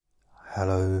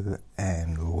Hello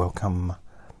and welcome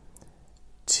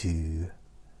to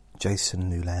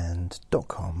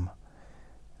jasonnewland.com.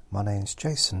 My name's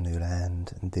Jason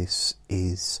Newland and this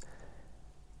is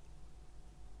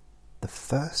the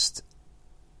first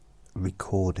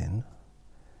recording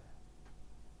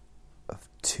of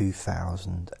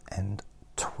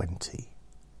 2020.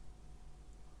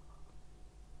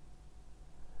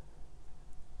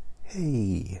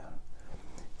 Hey,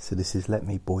 so this is Let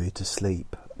Me Bore You to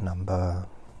Sleep number,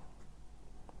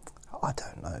 I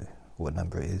don't know what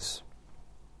number it is,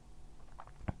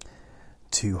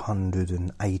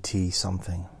 280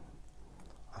 something,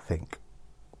 I think.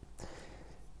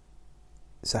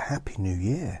 So happy new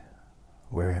year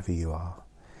wherever you are.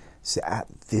 So at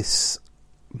this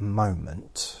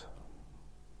moment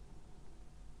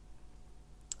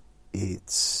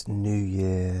it's new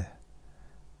year.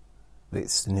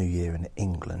 It's the new year in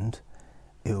England.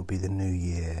 It will be the new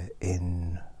year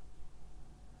in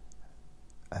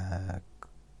a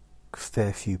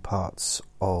fair few parts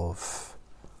of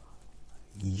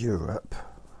Europe.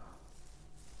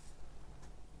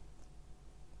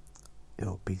 It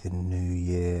will be the new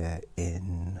year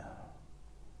in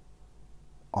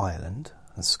Ireland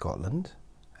and Scotland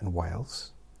and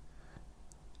Wales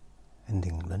and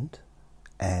England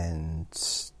and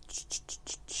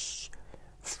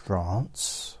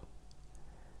France,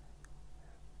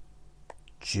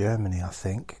 Germany, I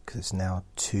think, because it's now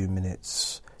 12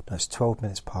 minutes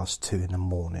past 2 in the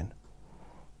morning.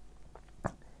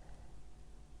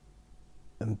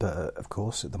 But of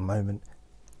course, at the moment,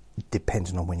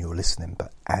 depending on when you're listening,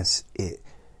 but as it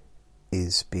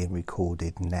is being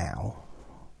recorded now,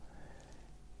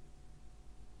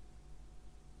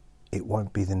 it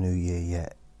won't be the new year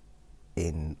yet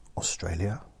in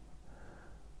Australia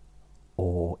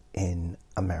or in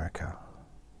America.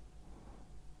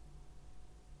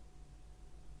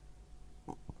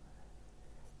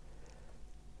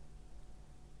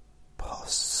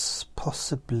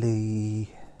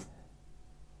 Possibly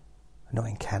not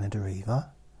in Canada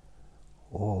either,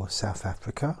 or South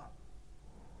Africa,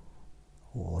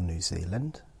 or New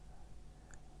Zealand,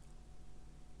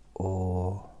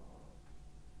 or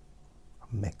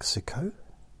Mexico,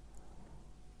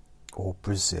 or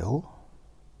Brazil,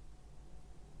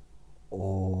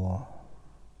 or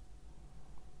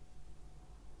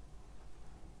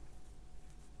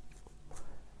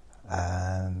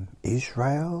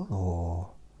Israel, or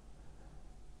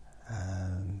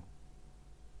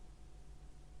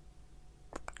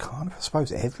kind of, I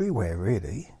suppose, everywhere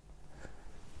really,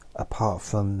 apart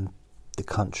from the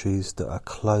countries that are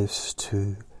close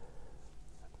to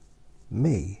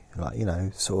me. Like, you know,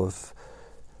 sort of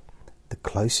the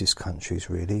closest countries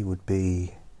really would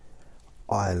be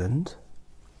Ireland,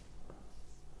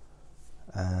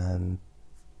 the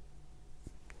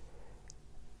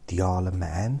Isle of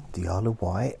Man, the Isle of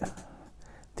Wight,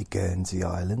 the Guernsey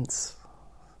Islands,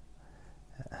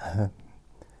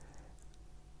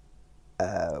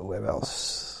 where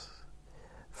else?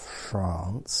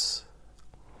 France,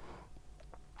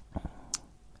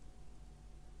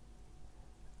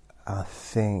 I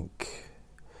think,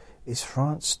 is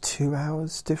France 2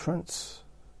 hours difference?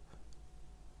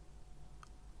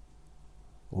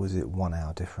 Or is it 1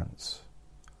 hour difference?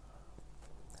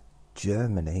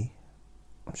 Germany,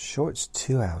 I'm sure it's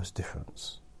 2 hours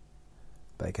difference.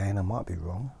 But again, I might be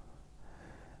wrong.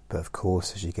 But of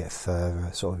course, as you get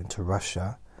further sort of into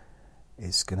Russia,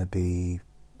 it's going to be,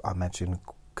 I imagine,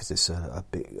 because it's a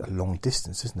long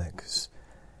distance, isn't it? Because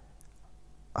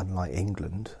unlike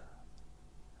England,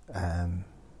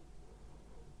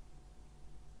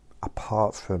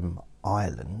 apart from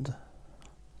Ireland,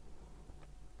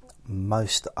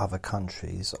 most other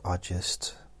countries are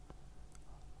just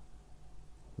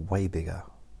way bigger,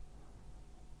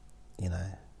 you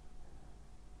know.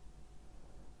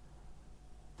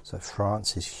 So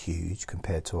France is huge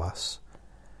compared to us.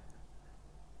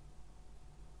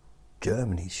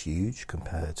 Germany's huge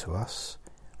compared to us.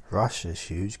 Russia's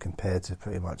huge compared to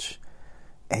pretty much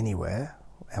anywhere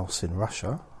else in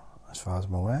Russia, as far as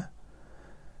I'm aware.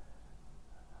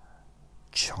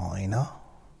 China,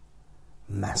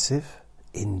 massive.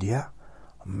 India,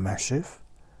 massive.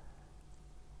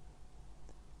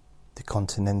 The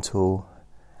continental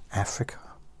Africa,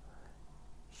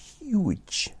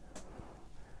 huge.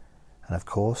 And of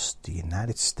course, the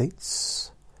United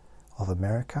States of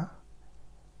America,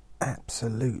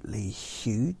 absolutely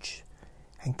huge.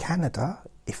 And Canada,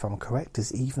 if I'm correct,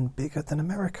 is even bigger than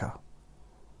America,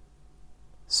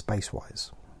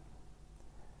 space-wise.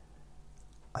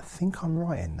 I think I'm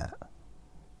right in that.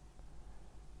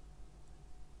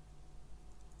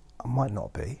 I might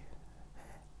not be.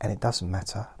 And it doesn't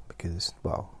matter because,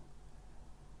 well,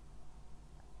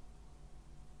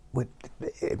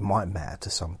 it might matter to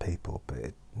some people,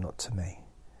 but not to me.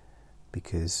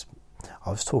 Because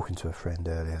I was talking to a friend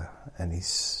earlier, and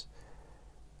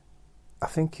I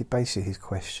think basically his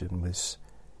question was,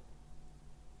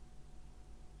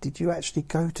 did you actually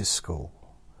go to school?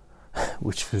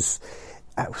 Which was,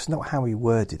 that was not how he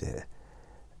worded it,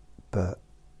 but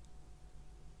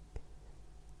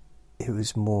it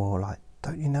was more like,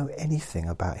 don't you know anything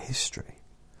about history?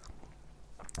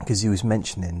 Because he was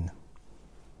mentioning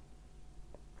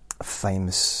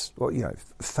famous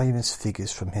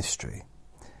figures from history,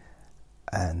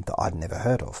 and that I'd never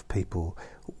heard of. People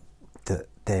that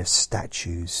their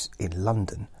statues in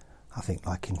London, I think,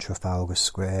 like in Trafalgar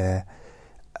Square,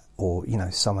 or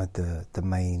some of the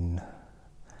main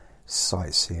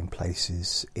sightseeing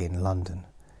places in London.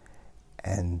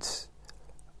 And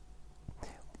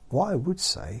what I would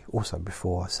say, also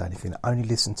before I say anything, only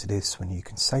listen to this when you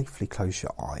can safely close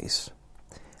your eyes.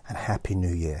 And Happy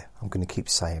New Year. I'm going to keep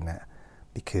saying that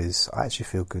because I actually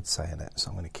feel good saying it,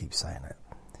 so I'm going to keep saying it.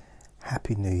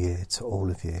 Happy New Year to all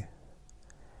of you.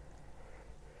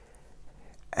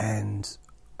 And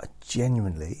I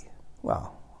genuinely,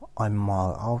 well, I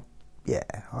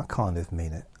kind of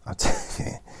mean it.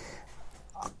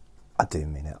 I do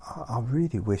mean it. I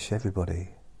really wish everybody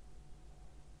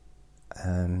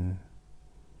a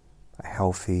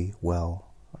healthy, well,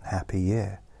 and happy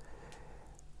year.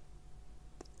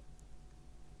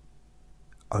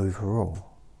 Overall,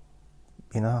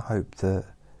 I hope that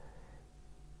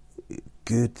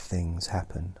good things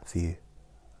happen for you.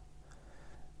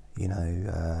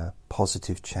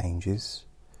 Positive changes.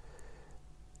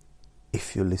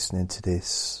 If you're listening to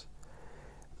this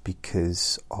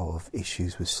because of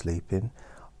issues with sleeping,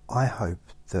 I hope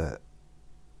that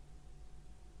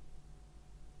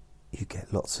you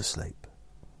get lots of sleep.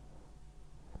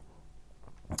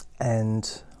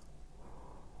 And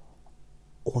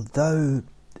although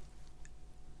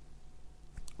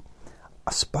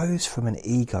I suppose from an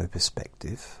ego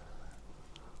perspective,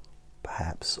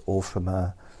 perhaps, or from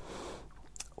a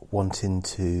wanting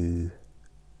to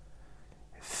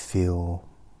feel,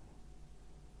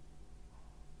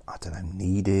 I don't know,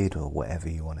 needed, or whatever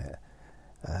you want it,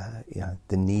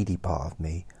 the needy part of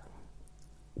me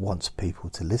wants people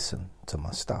to listen to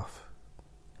my stuff.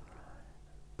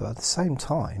 But at the same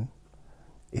time,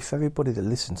 if everybody that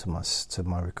listened to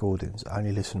my recordings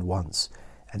only listened once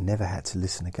and never had to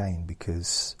listen again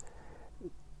because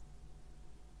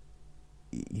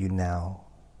you now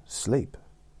sleep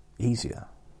easier,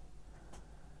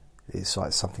 it's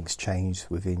like something's changed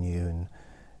within you, and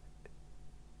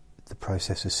the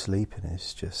process of sleeping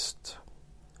is just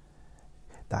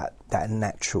that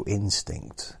natural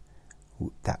instinct,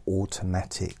 that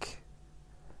automatic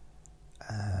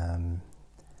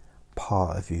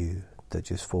part of you that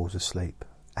just falls asleep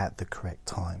at the correct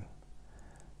time.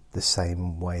 The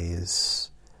same way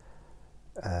as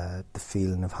the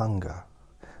feeling of hunger,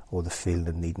 or the feeling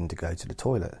of needing to go to the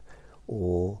toilet,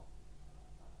 or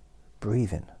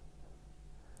breathing,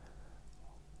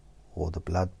 or the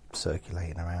blood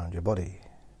circulating around your body.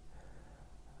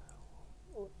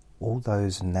 All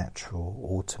those natural,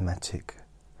 automatic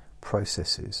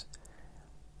processes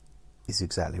is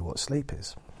exactly what sleep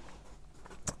is.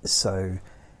 So,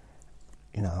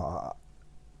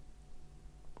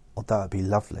 although it'd be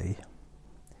lovely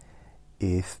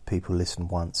if people listened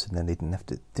once and then they didn't have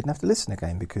to listen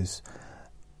again, because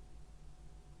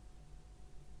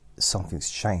something's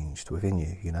changed within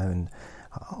you, and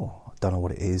I don't know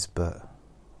what it is, but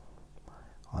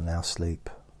I now sleep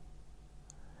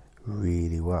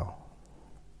really well.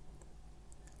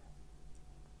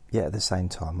 Yet at the same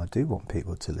time, I do want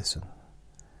people to listen.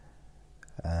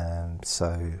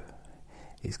 So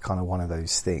it's kind of one of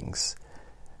those things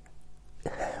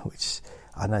which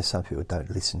I know some people don't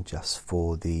listen just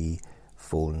for the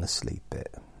falling asleep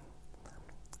bit.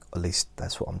 At least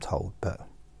that's what I'm told. But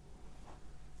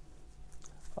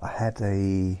I had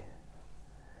a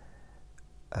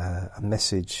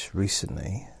message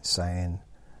recently saying,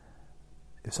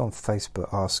 it was on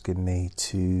Facebook, asking me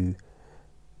to,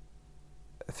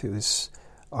 if it was,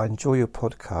 I enjoy your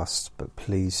podcast, but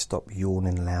please stop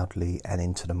yawning loudly and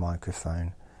into the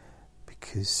microphone,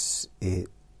 because I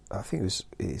think it's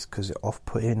because it's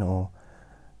off-putting or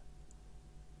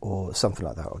something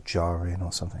like that, or jarring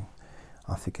or something.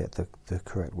 I forget the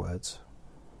correct words.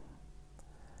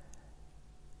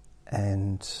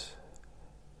 And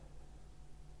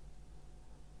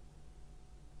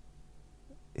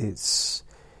it's,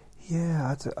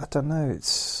 I don't know,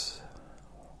 it's,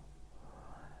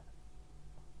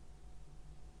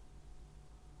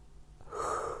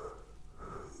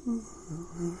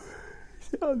 I'm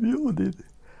yawning.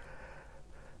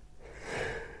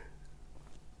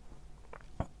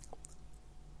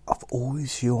 I've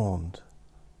always yawned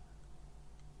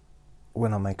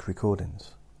when I make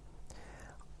recordings.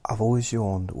 I've always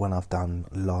yawned when I've done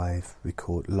live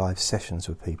sessions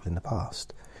with people in the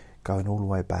past, going all the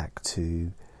way back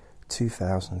to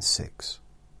 2006,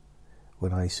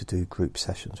 when I used to do group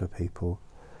sessions with people.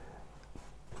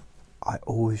 I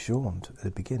always yawned at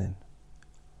the beginning.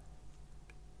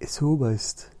 It's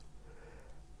almost...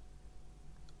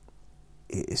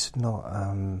 It's not...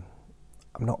 I'm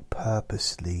not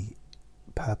purposefully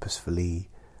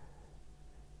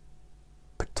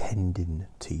pretending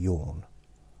to yawn,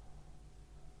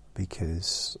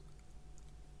 because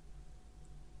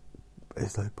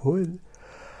there's no point.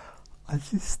 I'm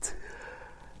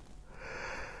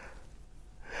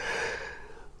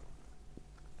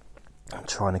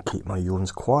trying to keep my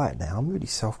yawns quiet now. I'm really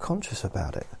self-conscious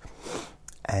about it,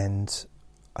 and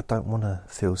I don't want to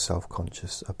feel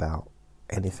self-conscious about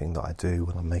anything that I do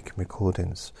when I'm making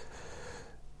recordings.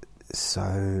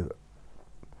 So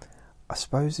I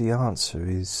suppose the answer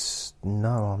is no,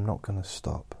 I'm not going to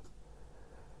stop.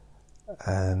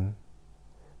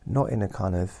 Not in a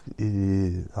kind of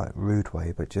like rude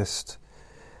way, but just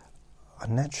I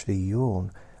naturally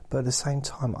yawn. But at the same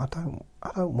time, I don't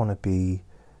want to be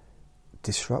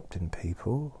disrupting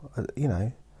people,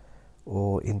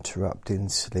 or interrupting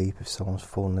sleep if someone's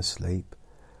fallen asleep.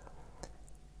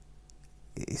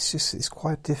 It's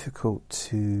quite difficult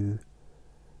to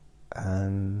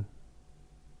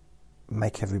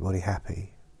make everybody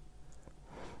happy.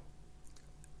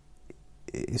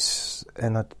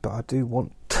 But I do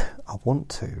want. I want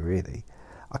to, really.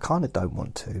 I kind of don't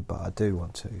want to, but I do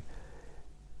want to.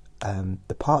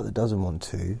 The part that doesn't want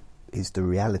to is the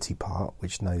reality part,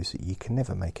 which knows that you can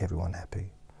never make everyone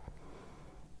happy.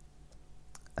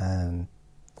 I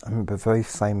remember a very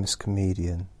famous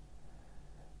comedian.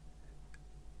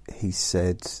 He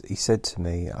said to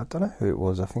me, I don't know who it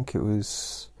was, I think it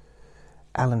was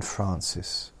Alan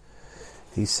Francis.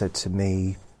 He said to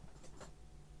me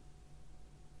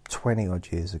 20 odd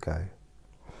years ago,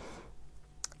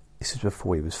 this was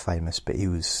before he was famous, but he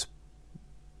was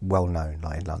well known,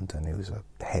 like in London. He was a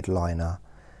headliner,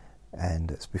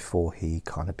 and it's before he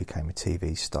kind of became a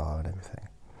TV star and everything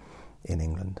in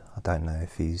England. I don't know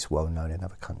if he's well known in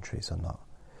other countries or not.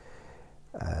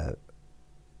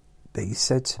 But he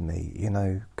said to me,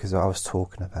 because I was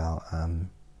talking about, I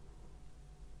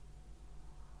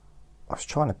was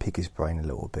trying to pick his brain a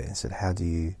little bit and said, how do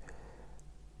you...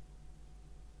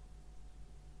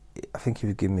 I think he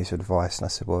was giving me some advice, and I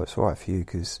said, well, it's all right for you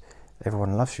because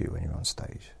everyone loves you when you're on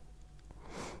stage.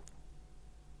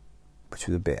 Which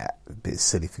was a bit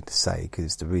silly thing to say,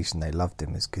 because the reason they loved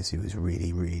him is because he was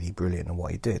really, really brilliant at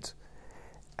what he did.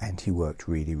 And he worked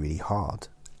really, really hard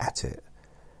at it.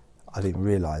 I didn't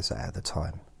realise that at the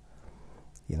time.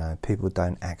 People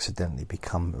don't accidentally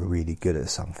become really good at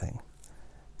something.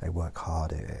 They work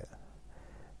hard at it.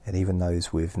 And even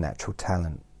those with natural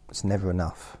talent, it's never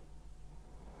enough.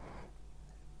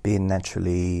 Being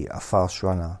naturally a fast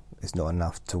runner is not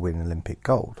enough to win Olympic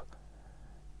gold.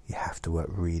 You have to work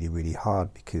really, really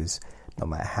hard, because no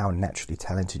matter how naturally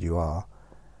talented you are,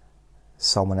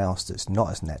 someone else that's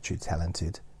not as naturally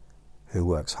talented, who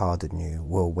works harder than you,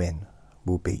 will win,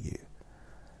 will beat you.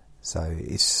 So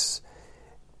it's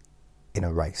in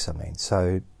a race, I mean.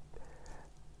 So,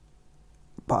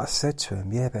 but I said to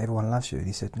him, yeah, but everyone loves you. And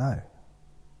he said, no.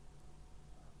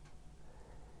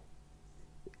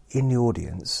 In the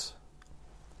audience,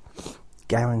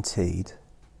 guaranteed,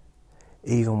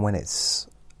 even when it's,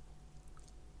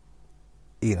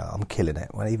 I'm killing it,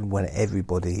 even when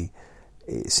everybody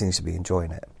seems to be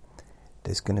enjoying it,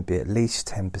 there's going to be at least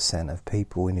 10% of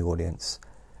people in the audience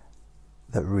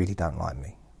that really don't like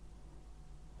me.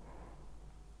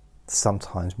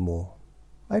 Sometimes more,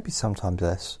 maybe sometimes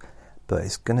less, but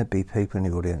it's going to be people in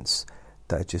the audience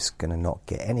that are just going to not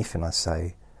get anything I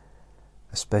say,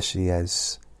 especially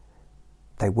as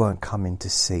they weren't coming to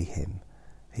see him.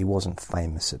 He wasn't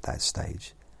famous at that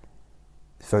stage.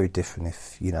 It's very different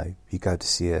if, you go to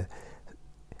see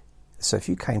So if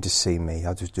you came to see me, I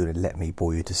was doing a Let Me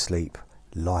Bore You to Sleep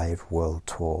live world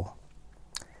tour.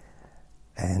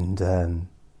 And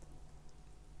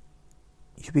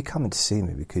you'd be coming to see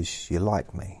me because you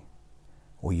like me,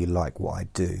 or you like what I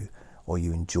do, or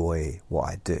you enjoy what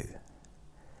I do.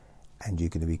 And you're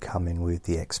going to be coming with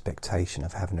the expectation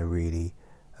of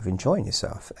of enjoying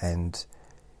yourself. And,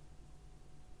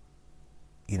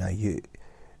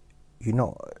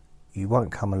 you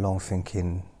won't come along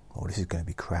thinking, oh, this is going to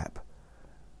be crap.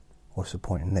 What's the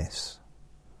point in this?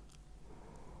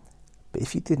 But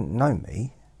if you didn't know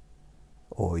me,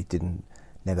 or you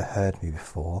never heard me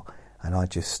before, and I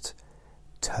just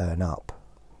turn up,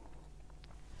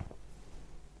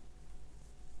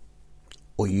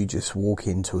 or you just walk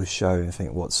into a show and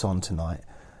think, what's on tonight?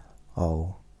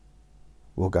 Oh,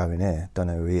 we'll go in here, don't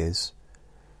know who he is.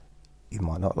 You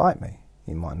might not like me.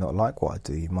 You might not like what I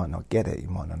do. You might not get it. You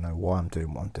might not know why I'm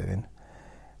doing what I'm doing.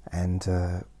 And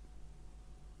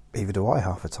either do I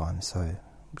half the time, so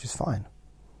which is fine.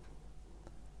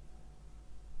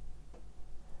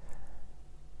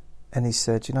 And he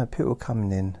said, people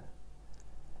coming in,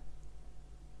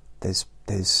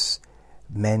 there's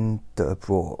men that have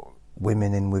brought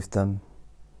women in with them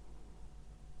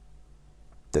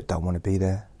that don't want to be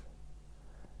there.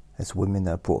 There's women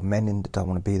that have brought men in that don't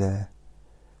want to be there.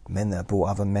 Men that have brought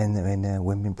other men that are in there.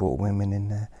 Women brought women in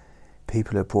there.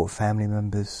 People that have brought family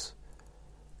members.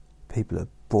 People that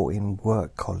have brought in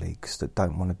work colleagues that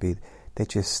don't want to be there. They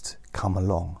just come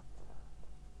along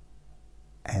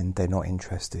and they're not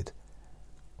interested.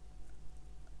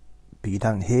 But you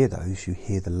don't hear those, you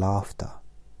hear the laughter.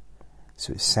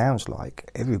 So it sounds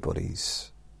like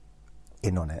everybody's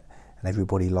in on it and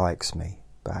everybody likes me.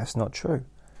 But that's not true.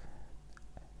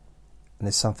 And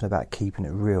there's something about keeping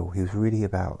it real. He was really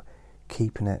about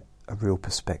keeping it a real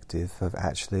perspective of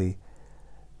actually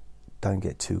don't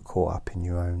get too caught up in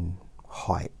your own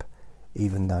hype,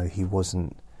 even though he was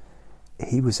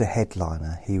a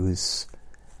headliner,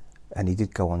 and he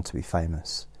did go on to be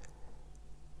famous.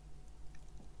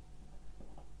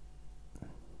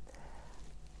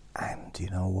 And you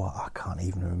know what? I can't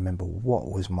even remember what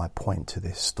was my point to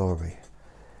this story.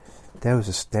 There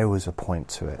was a point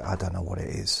to it. I don't know what it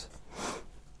is.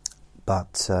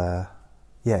 But,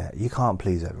 you can't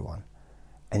please everyone.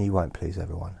 And you won't please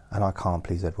everyone. And I can't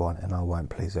please everyone. And I won't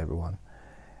please everyone.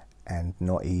 And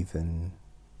not even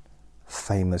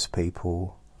famous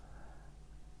people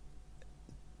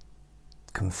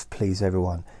can please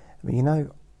everyone. I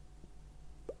mean,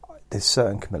 there's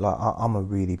certain... I'm a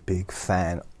really big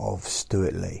fan of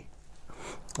Stuart Lee.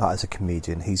 As a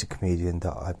comedian. He's a comedian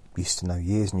that I used to know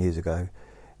years and years ago.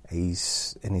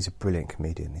 He's a brilliant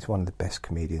comedian. He's one of the best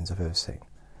comedians I've ever seen.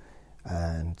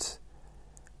 And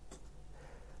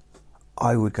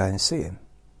I would go and see him.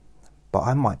 But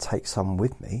I might take someone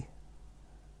with me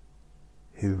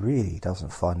who really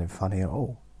doesn't find him funny at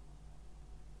all.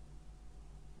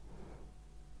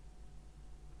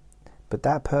 But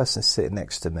that person sitting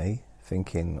next to me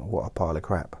thinking, what a pile of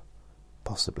crap,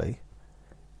 possibly,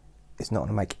 it's not going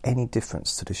to make any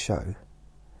difference to the show,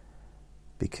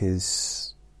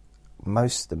 because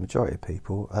the majority of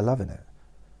people are loving it.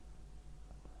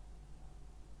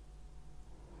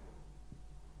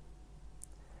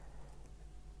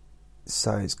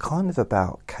 So it's kind of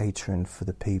about catering for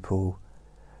the people.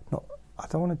 I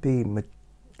don't want to be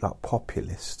like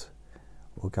populist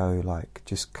or go like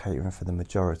just catering for the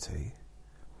majority,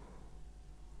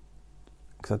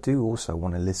 because I do also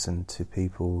want to listen to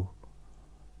people.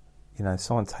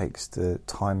 Someone takes the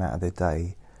time out of their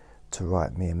day to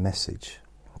write me a message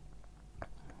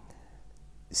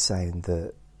saying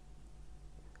that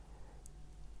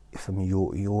if I'm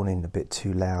yawning a bit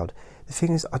too loud. The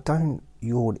thing is, I don't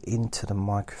yawn into the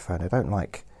microphone. I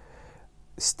don't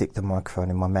stick the microphone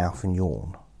in my mouth and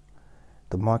yawn.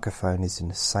 The microphone is in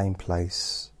the same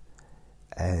place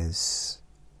as...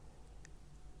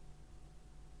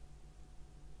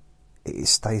 It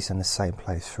stays in the same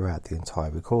place throughout the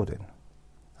entire recording.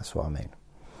 That's what I mean.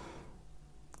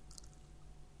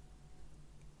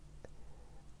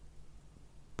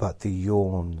 But the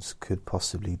yawns could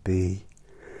possibly be...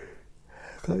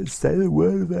 I can't say the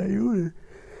word about yawning.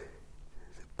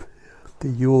 The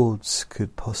yawns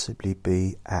could possibly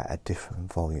be at a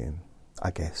different volume, I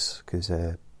guess, because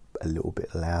they're a little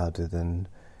bit louder than...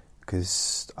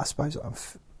 Because I suppose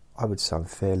I would say I'm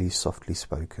fairly softly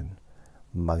spoken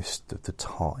most of the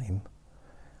time.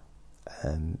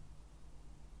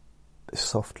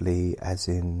 Softly as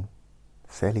in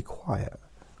fairly quiet.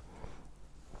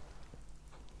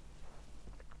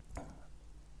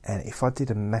 And if I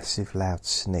did a massive loud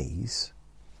sneeze,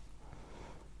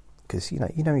 because you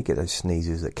get those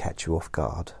sneezes that catch you off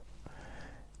guard,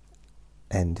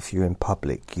 and if you're in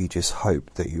public you just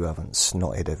hope that you haven't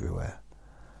snotted everywhere,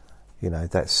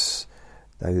 that's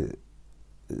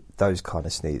those kind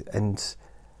of sneezes. And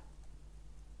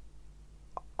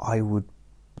I would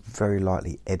very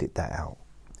likely edit that out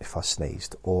if I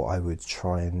sneezed, or I would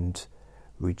try and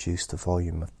reduce the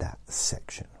volume of that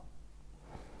section.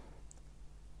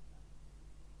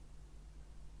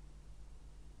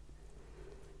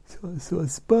 So I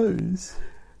suppose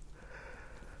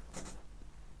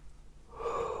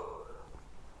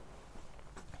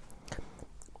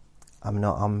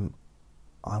I'm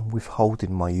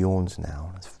withholding my yawns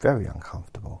now. It's very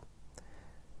uncomfortable.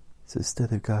 So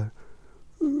instead of go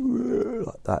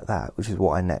like that, which is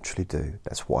what I naturally do,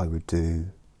 that's what I would do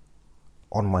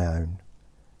on my own.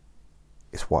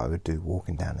 It's what I would do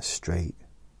walking down the street.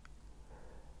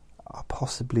 I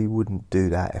possibly wouldn't do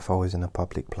that if I was in a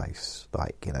public place,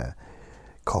 like in a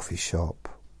coffee shop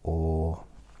or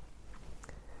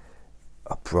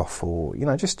a brothel,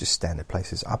 just standard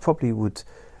places. I probably would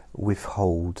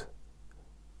withhold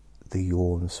the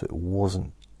yawn so it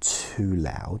wasn't too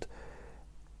loud.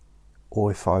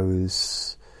 Or if I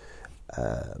was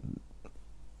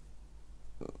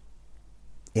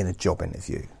in a job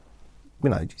interview,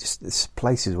 just it's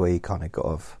places where you kind of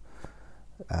got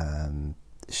to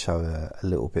show a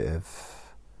little bit of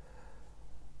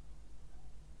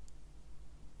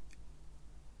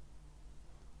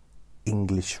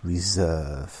English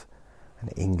reserve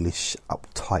and English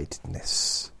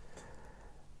uptightness.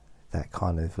 That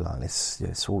kind of like,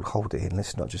 let's all hold it in.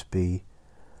 Let's not just be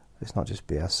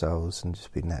ourselves and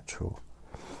just be natural.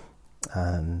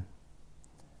 Because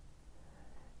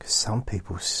some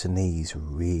people sneeze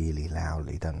really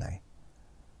loudly, don't they?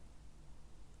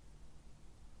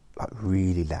 Like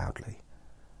really loudly.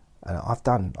 And I've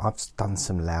done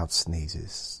some loud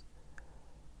sneezes.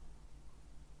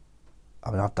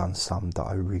 I've done some that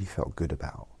I really felt good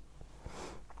about.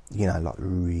 Like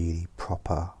really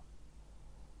proper.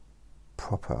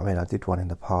 I did one in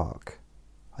the park.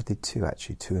 I did two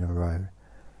in a row,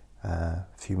 a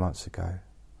few months ago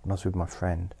when I was with my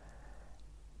friend,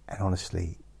 and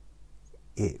honestly,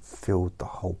 it filled the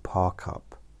whole park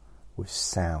up with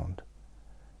sound.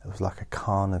 It was like a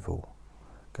carnival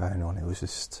going on. It was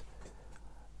just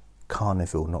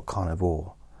carnival, not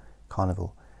carnivore,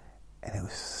 carnival, and it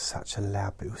was such a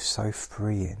loud, but it was so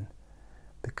freeing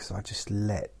because I just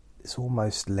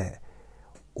almost let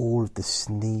all of the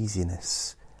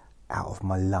sneeziness out of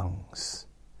my lungs,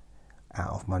 out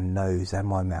of my nose and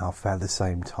my mouth at the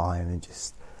same time, and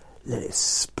just let it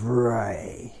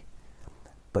spray,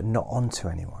 but not onto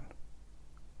anyone.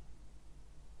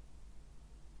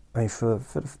 For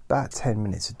about 10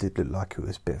 minutes it did look like it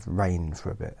was a bit of rain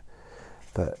for a bit,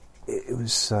 but it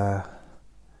was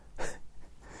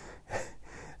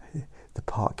the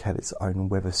park had its own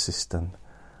weather system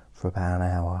for about an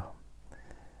hour.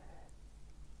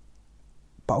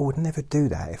 But I would never do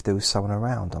that if there was someone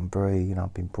around. I'm very,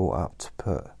 I've been brought up to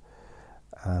put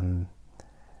a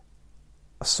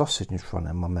sausage in front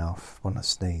of my mouth when I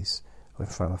sneeze, or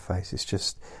in front of my face. It's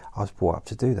just, I was brought up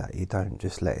to do that. You don't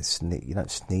just let it sneeze. You don't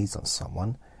sneeze on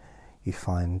someone. You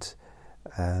find,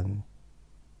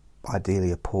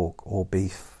 ideally, a pork or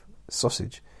beef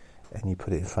sausage, and you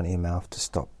put it in front of your mouth to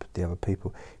stop the other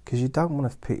people, because you don't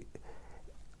want to.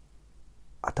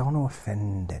 I don't want to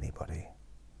offend anybody.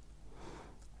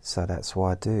 So that's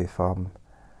what I do. If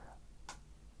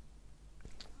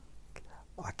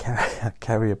I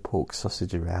carry a pork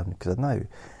sausage around, because I know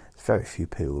very few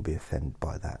people will be offended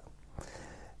by that,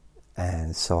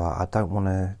 and so I don't want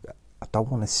to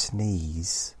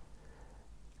sneeze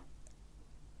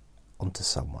onto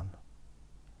someone,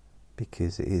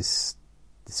 because it's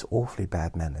awfully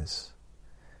bad manners,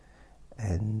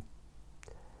 and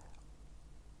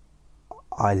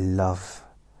I love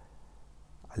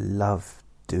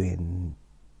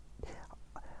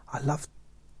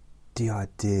the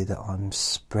idea that I'm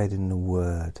spreading the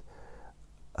word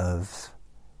of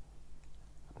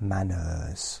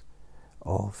manners,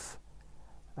 of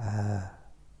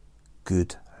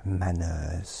good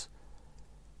manners,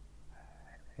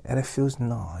 and it feels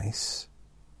nice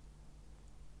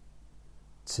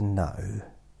to know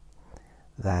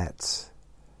that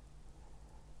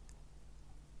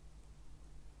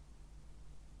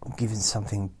I'm giving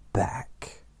something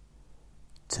back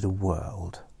to the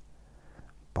world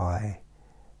by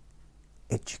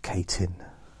educating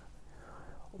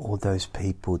all those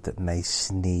people that may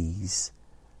sneeze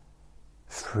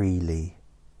freely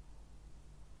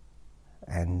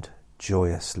and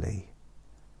joyously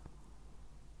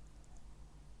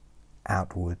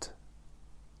outward,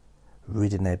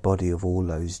 ridding their body of all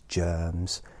those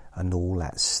germs and all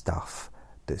that stuff.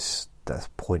 The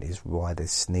point is why they're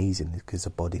sneezing, because the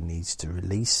body needs to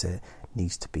release it,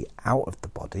 needs to be out of the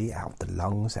body, out of the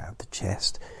lungs, out of the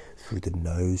chest, through the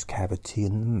nose cavity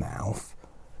and the mouth.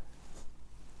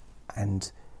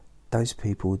 And those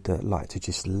people that like to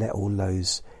just let all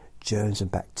those germs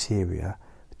and bacteria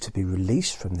to be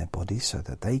released from their body so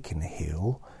that they can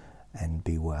heal and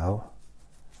be well,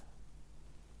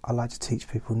 I like to teach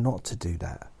people not to do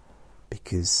that,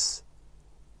 because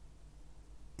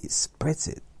it spreads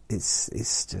it.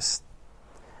 It's just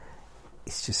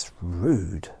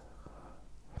rude.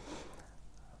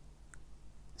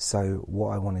 So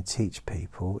what I want to teach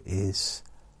people is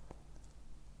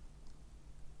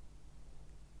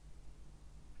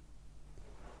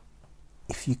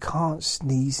if you can't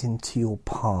sneeze into your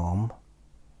palm,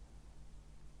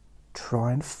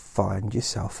 try and find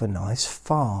yourself a nice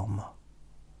farm.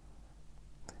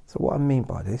 So what I mean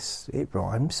by this, it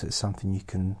rhymes, so it's something you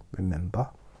can remember.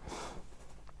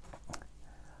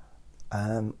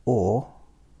 Or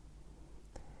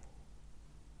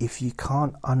if you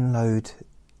can't unload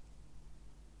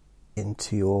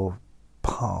into your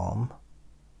palm,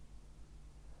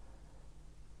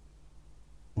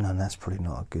 no, that's probably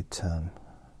not a good term.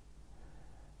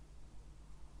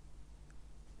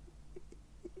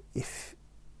 If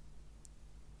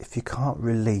you can't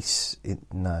release it,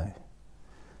 no.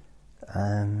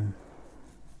 Over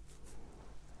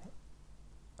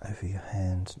your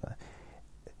hand, no.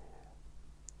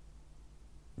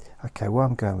 Okay, where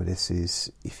I'm going with this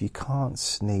is, if you can't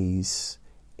sneeze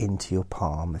into your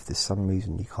palm, if there's some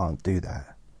reason you can't do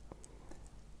that,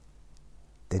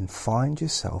 then find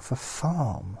yourself a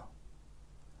farm.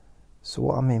 So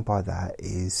what I mean by that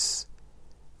is,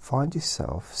 find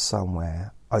yourself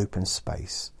somewhere, open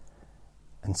space,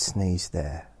 and sneeze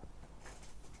there.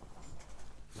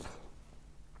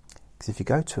 Because if you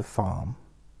go to a farm,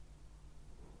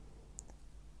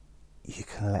 you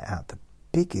can let out the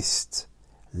biggest,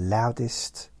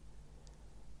 loudest,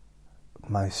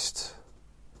 most,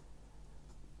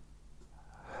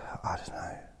 I don't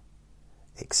know,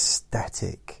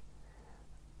 ecstatic,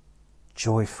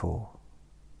 joyful,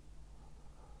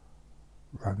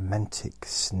 romantic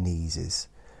sneezes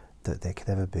that there could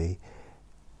ever be.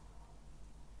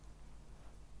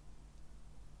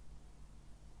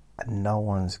 And no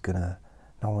one's gonna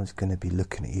be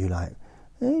looking at you like,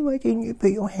 hey, why didn't you put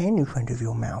your hand in front of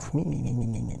your mouth?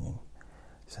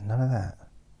 So none of that.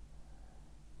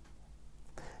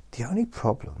 The only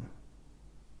problem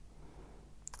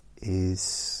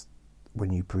is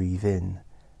when you breathe in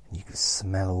and you can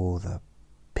smell all the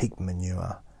pig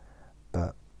manure,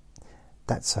 but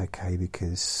that's okay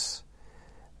because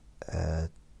it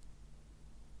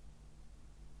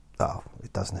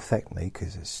doesn't affect me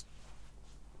because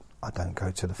I don't go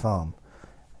to the farm.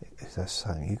 That's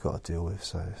something you've got to deal with,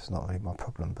 so it's not really my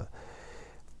problem. But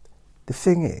the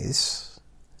thing is,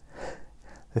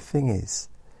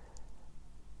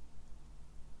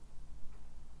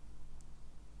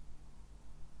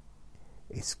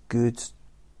 it's good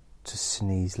to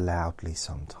sneeze loudly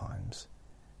sometimes,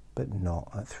 but not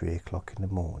at 3 o'clock in the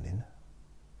morning,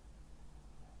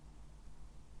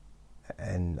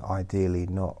 and ideally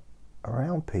not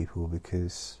around people,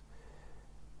 because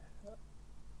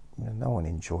no one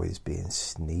enjoys being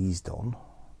sneezed on.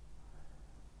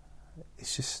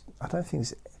 It's just, I don't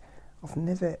think I've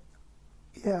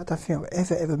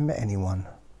ever met anyone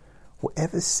or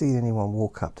ever seen anyone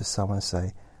walk up to someone and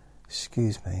say,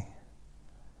 excuse me,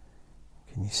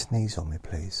 can you sneeze on me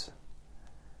please?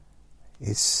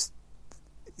 It's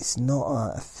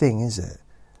not a thing, is it?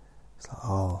 It's like,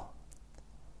 oh,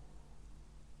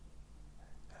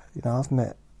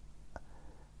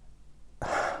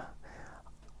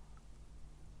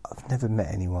 I've never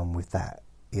met anyone with that,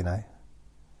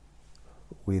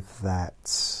 with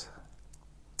that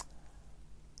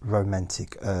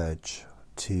romantic urge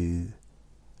to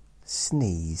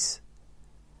sneeze.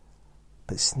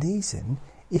 But sneezing,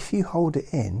 if you hold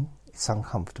it in, it's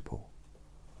uncomfortable.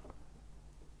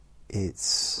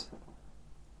 It's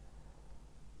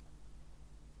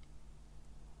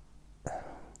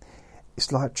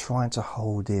like trying to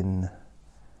hold in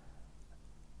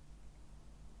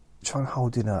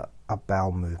a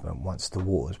bowel movement once the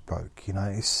water's broke. You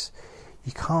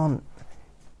can't.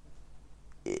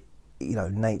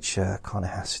 Nature kind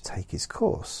of has to take its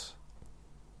course.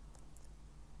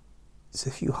 So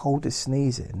if you hold a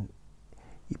sneeze in,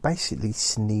 you basically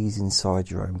sneeze inside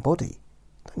your own body,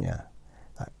 don't you?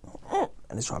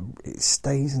 And it's like it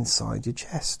stays inside your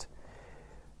chest.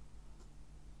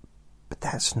 But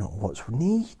that's not what's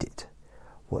needed.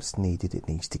 What's needed, it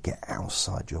needs to get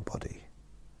outside your body.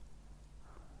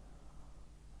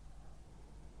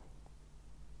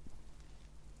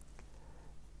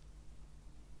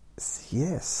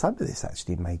 Yeah, some of this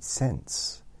actually made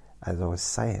sense as I was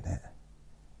saying it.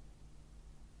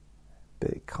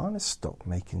 But it kind of stopped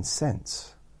making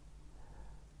sense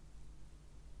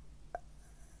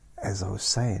as I was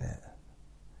saying it.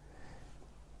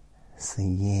 So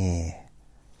yeah,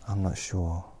 I'm not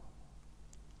sure.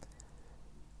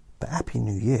 But Happy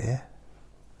New Year.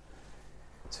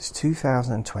 So it's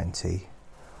 2020.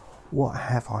 What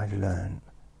have I learned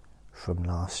from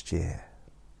last year?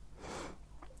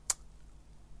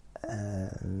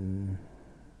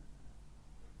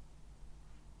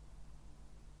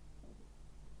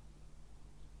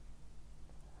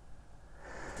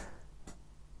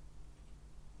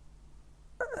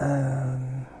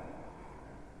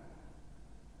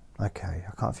 Okay,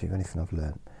 I can't think of anything I've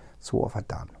learnt. So what have I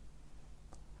done?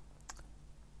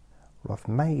 Well, I've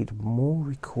made more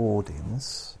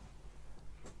recordings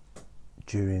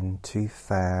during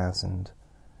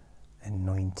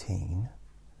 2019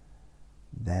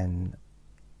 than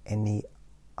any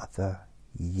other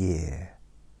year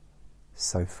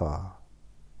so far,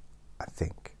 I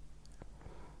think.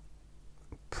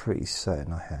 I'm pretty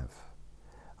certain I have.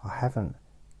 I haven't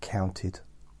counted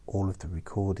all of the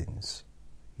recordings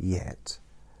yet,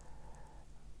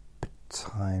 but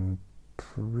I'm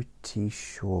pretty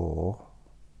sure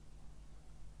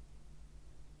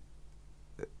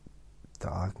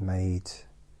that I've made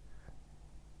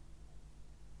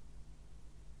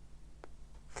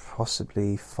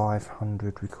possibly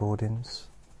 500 recordings.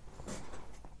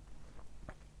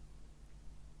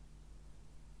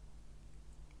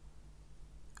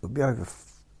 It'll be over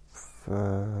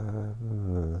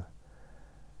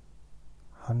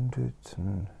 100,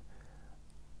 and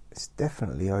it's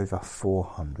definitely over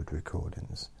 400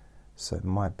 recordings. So it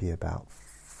might be about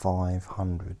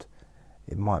 500.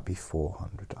 It might be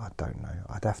 400. I don't know.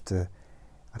 I'd have to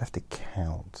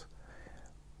count,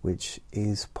 which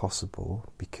is possible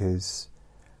because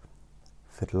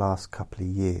for the last couple of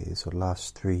years or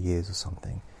last 3 years or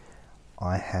something,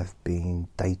 I have been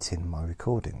dating my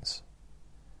recordings,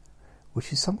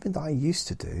 which is something that I used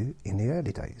to do in the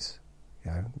early days.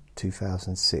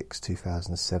 2006,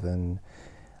 2007.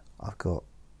 I've got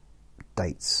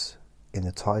dates in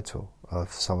the title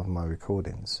of some of my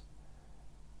recordings.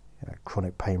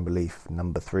 Chronic pain relief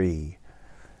number 3,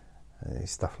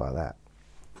 stuff like that,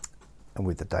 and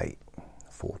with the date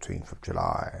 14th of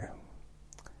July.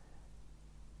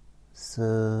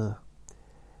 So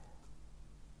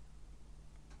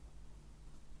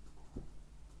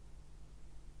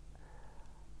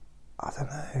I don't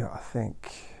know, I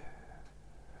think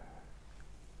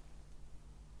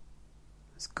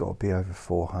it's got to be over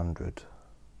 400.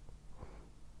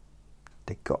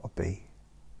 They got to be.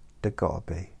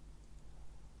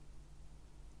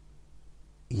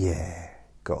 Yeah,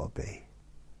 gotta be.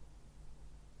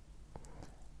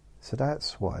 So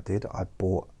that's what I did. I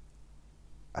bought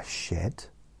a shed,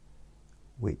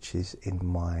 which is in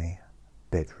my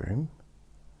bedroom.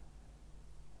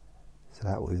 So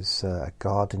that was a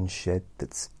garden shed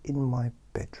that's in my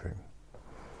bedroom.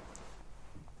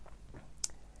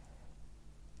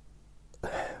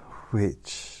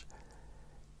 Which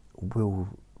will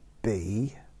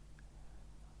be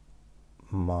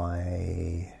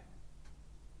my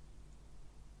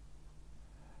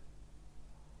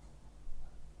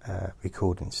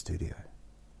recording studio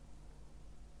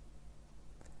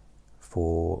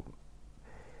for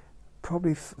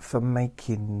probably for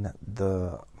making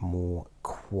the more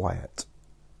quiet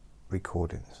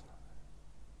recordings,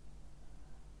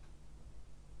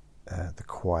 the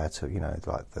quieter,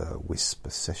 like the whisper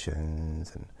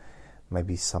sessions, and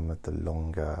maybe some of the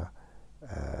longer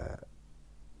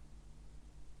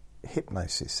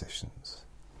hypnosis sessions.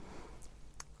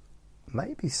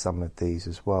 Maybe some of these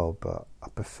as well, but I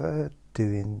prefer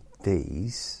doing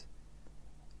these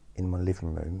in my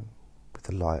living room with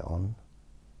the light on,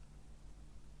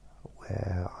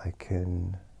 where I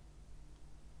can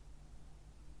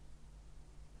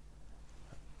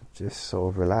just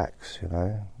sort of relax,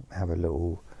 have a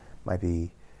little,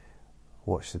 maybe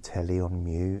watch the telly on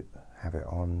mute, have it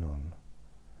on,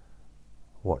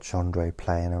 watch Andre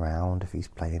playing around if he's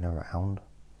playing around.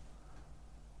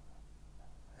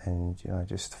 And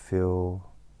just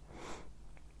feel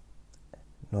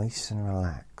nice and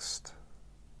relaxed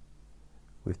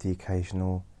with the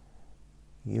occasional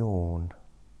yawn.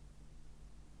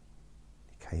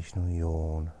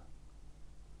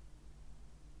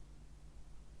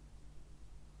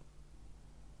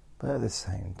 But at the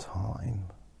same time,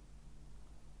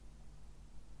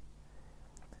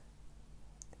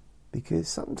 because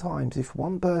sometimes if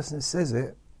one person says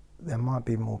it, there might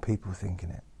be more people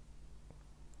thinking it.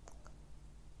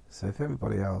 So if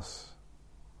everybody else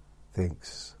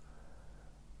thinks,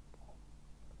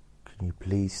 can you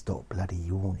please stop bloody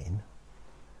yawning,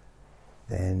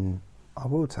 then I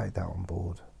will take that on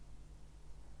board.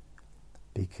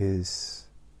 Because,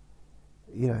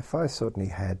 if I suddenly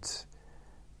had,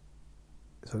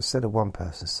 so instead of one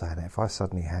person saying it, if I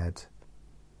suddenly had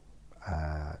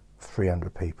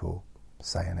 300 people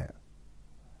saying it,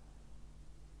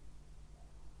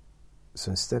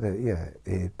 so instead of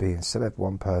instead of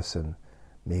one person,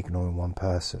 me ignoring one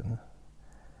person,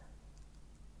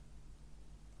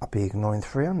 I'd be ignoring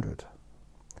 300.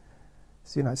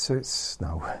 So so it's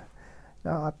I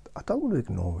don't want to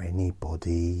ignore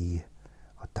anybody.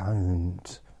 I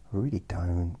really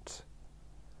don't.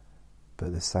 but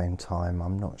at the same time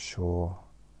I'm not sure,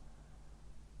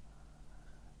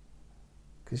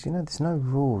 because there's no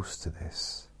rules to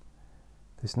this.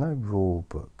 There's no rule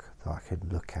book that I can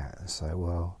look at and say,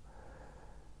 well,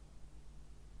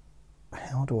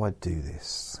 how do I do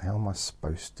this? How am I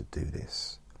supposed to do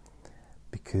this?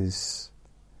 Because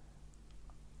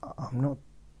I'm not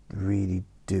really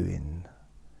doing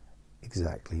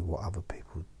exactly what other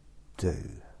people do.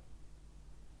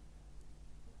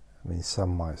 I mean,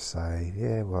 some might say,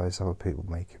 yeah, well, there's other people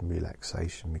making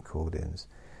relaxation recordings,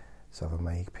 there's other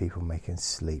people making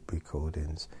sleep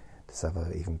recordings, there's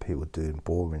other even people doing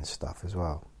boring stuff as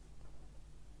well.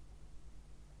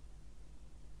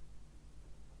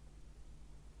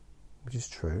 Which is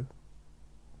true.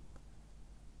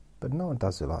 But no one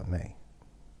does it like me.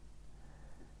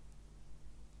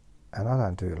 And I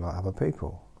don't do it like other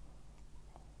people.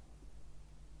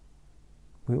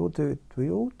 We all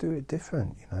do it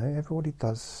different, everybody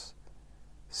does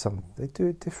they do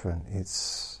it different.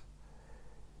 It's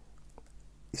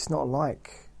not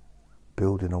like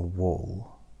building a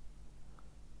wall.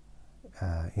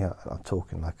 I'm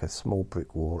talking like a small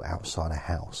brick wall outside a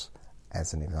house,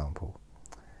 as an example.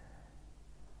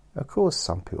 Of course,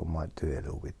 some people might do it a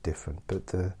little bit different, but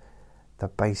the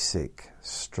basic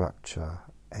structure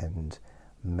and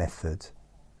method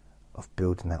of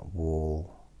building that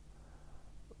wall,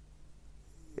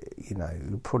 it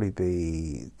would probably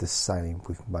be the same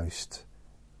with most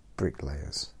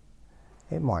bricklayers.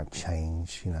 It might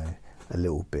change, a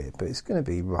little bit, but it's going to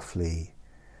be roughly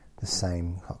the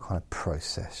same kind of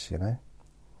process,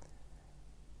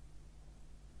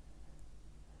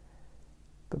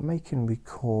 But making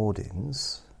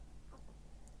recordings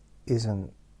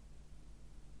isn't,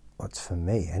 what's for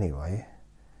me anyway,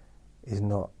 is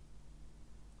not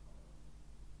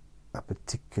a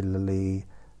particularly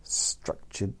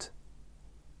structured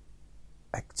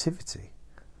activity.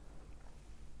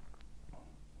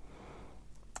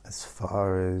 As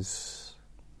far as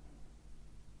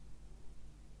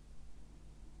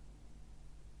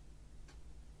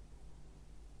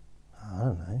I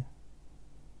don't know.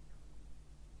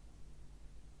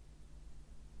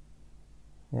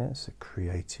 Yeah, it's a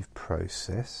creative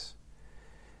process,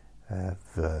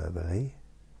 verbally.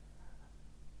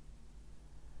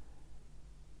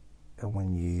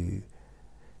 And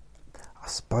I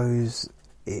suppose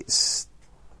it's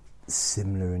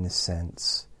similar in a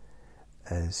sense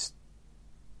as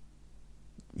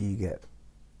you get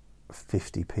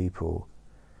 50 people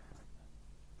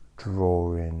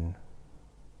drawing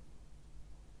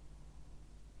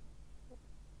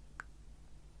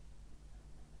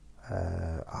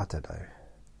I don't know,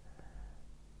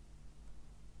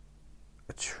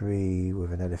 a tree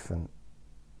with an elephant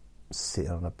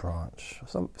sitting on a branch, or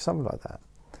something like that.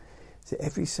 So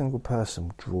every single person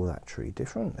would draw that tree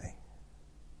differently.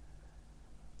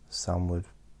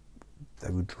 They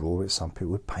would draw it, some people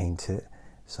would paint it,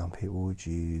 some people would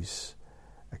use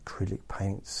acrylic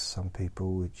paints, some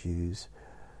people would use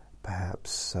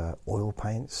perhaps oil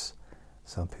paints,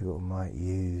 some people might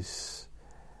use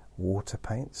water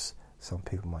paints, some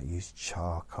people might use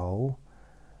charcoal,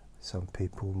 some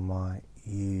people might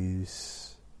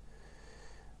use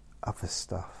other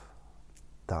stuff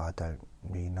that I don't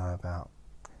really know about.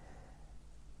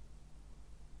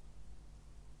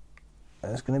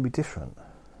 And it's going to be different.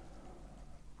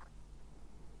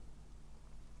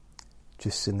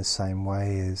 Just in the same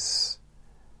way as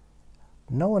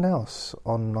no one else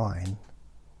online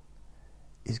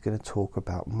is going to talk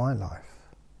about my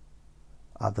life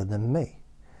other than me,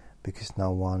 because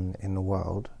no one in the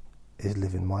world is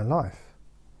living my life.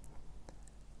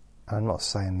 And I'm not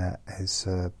saying that as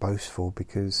boastful,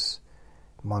 because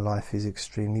my life is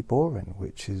extremely boring,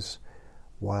 which is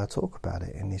why I talk about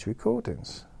it in these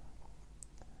recordings.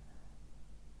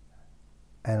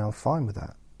 And I'm fine with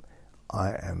that.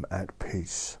 I am at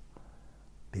peace,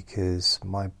 because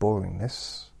my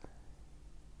boringness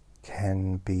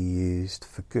can be used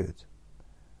for good.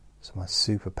 So my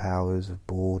superpowers of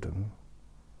boredom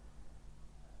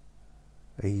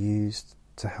are used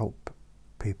to help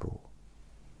people.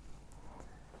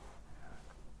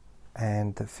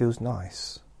 And that feels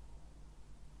nice.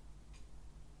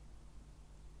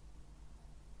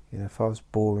 If I was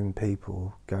boring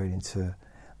people, going into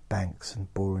banks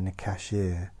and boring the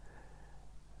cashier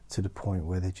to the point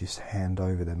where they just hand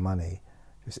over their money,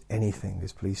 just anything,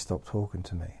 just please stop talking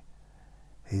to me.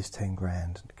 Here's 10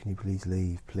 grand, can you please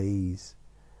leave, please?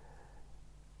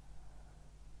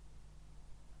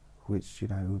 Which,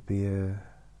 would be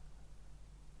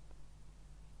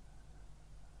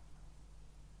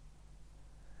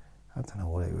I don't know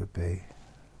what it would be.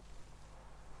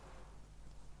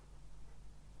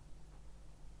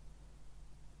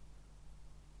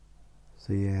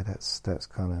 So yeah, that's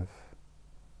kind of,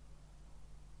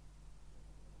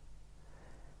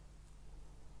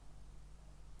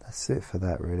 that's it for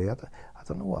that really. I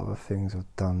don't know what other things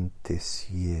I've done this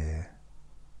year.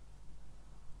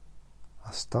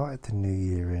 I started the new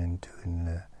year in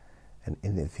doing an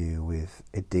interview with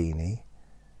Edini,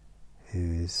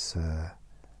 who is a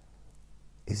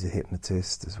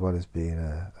hypnotist as well as being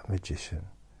a magician.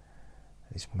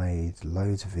 He's made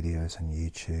loads of videos on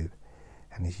YouTube,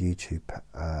 and his YouTube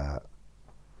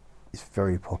is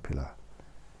very popular.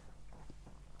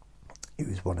 He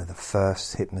was one of the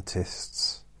first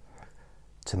hypnotists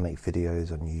to make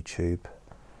videos on YouTube,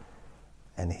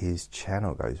 and his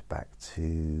channel goes back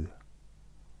to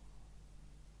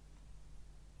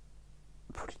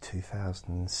probably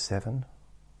 2007,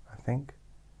 I think.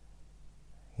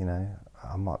 You know,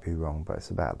 I might be wrong, but it's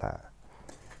about that.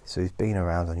 So he's been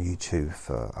around on YouTube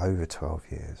for over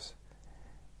 12 years,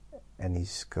 and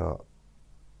he's got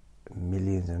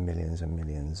millions and millions and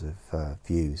millions of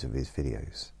views of his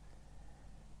videos,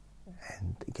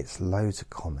 and he gets loads of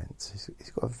comments.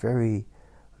 He's got a very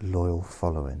loyal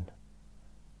following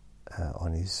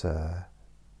on his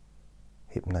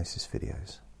hypnosis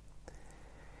videos.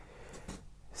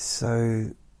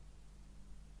 So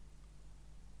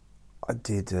I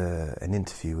did an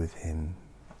interview with him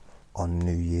on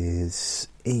New Year's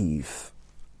Eve.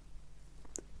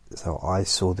 So I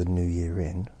saw the New Year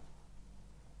in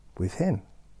with him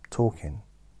talking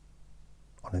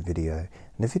on a video,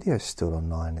 and the video is still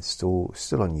online. It's still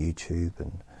on YouTube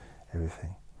and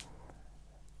everything,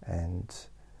 and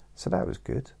so that was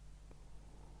good.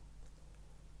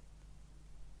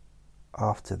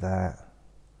 After that,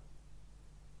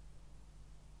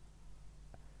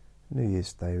 New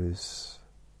Year's Day was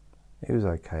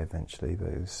okay eventually, but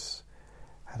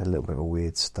had a little bit of a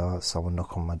weird start. Someone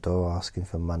knocked on my door asking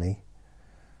for money.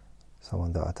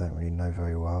 Someone that I don't really know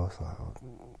very well. It's like,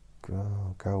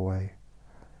 oh, go away.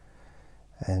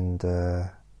 And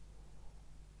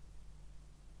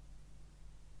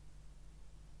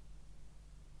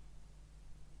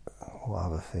what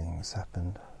other things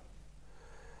happened?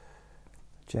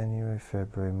 January,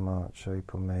 February, March,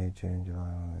 April, May, June,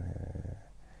 July.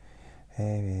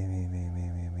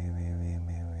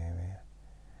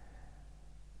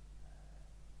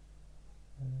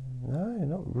 No,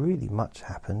 not really much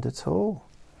happened at all.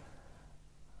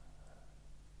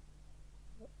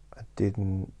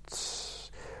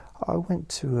 I went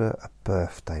to a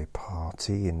birthday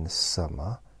party in the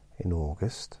summer, in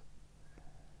August.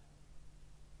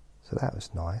 So that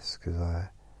was nice, because I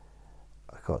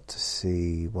got to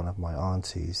see one of my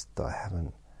aunties that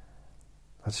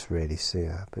I just rarely see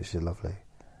her, but she's lovely.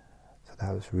 So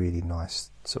that was really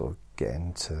nice, sort of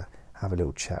getting to have a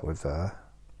little chat with her.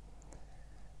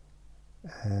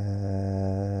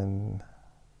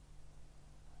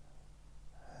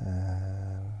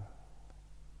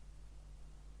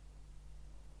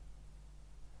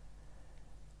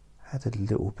 Had a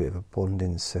little bit of a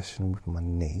bonding session with my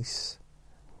niece,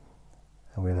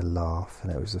 and we had a laugh,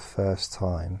 and it was the first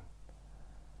time,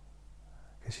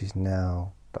 because she's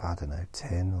now, I don't know,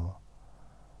 10 or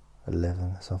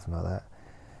 11, something like that,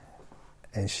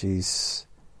 and she's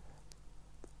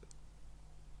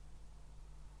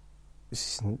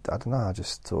I don't know, I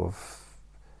just sort of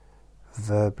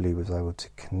verbally was able to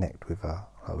connect with her,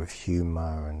 like with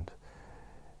humour, and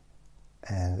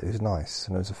it was nice,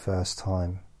 and it was the first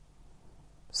time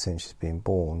since she's been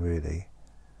born, really,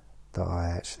 that I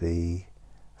actually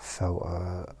felt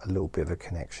a little bit of a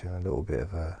connection, a little bit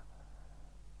of a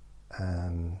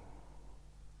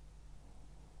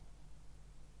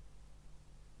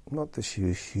not that she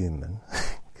was human,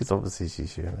 because obviously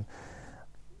she's human.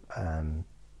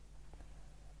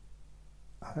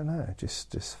 I don't know,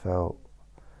 just felt,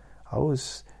 I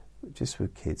was just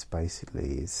with kids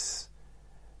basically,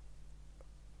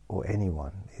 or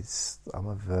anyone, I'm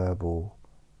a verbal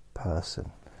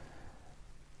person,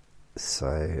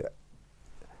 so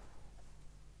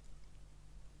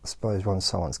I suppose once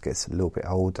someone gets a little bit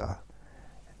older,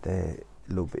 they're a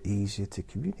little bit easier to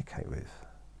communicate with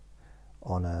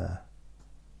on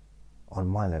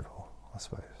my level, I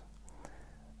suppose.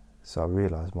 So I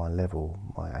realised my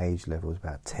age level is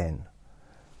about 10.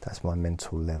 That's my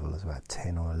mental level, is about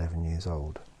 10 or 11 years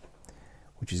old,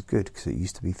 which is good because it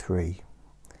used to be 3.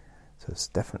 So it's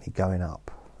definitely going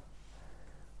up.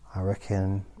 I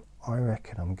reckon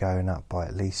I'm going up by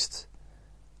at least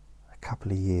a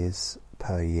couple of years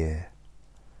per year,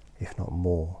 if not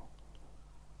more.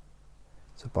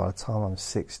 So by the time I'm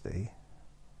 60,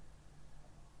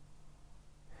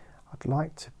 I'd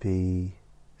like to be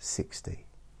 60.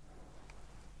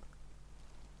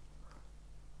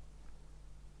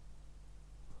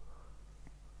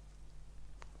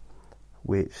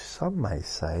 which some may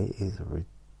say is a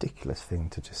ridiculous thing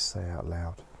to just say out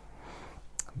loud.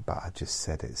 But I just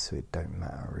said it, so it don't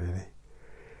matter, really.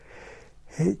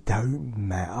 It don't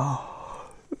matter.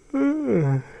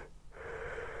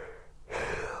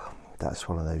 That's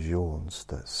one of those yawns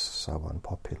that's so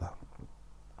unpopular.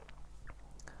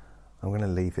 I'm going to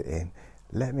leave it in.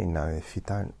 Let me know if you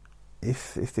don't,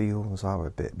 if the yawns are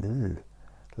a bit,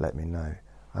 let me know.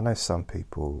 I know some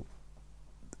people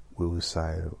will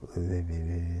say,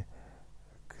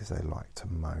 because they like to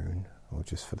moan, or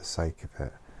just for the sake of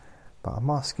it. But I'm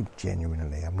asking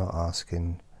genuinely. I'm not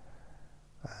asking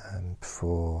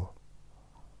for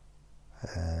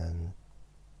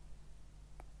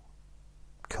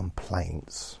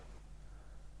complaints.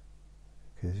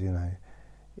 Because, you know,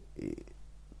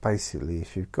 basically,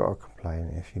 if you've got a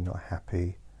complaint, if you're not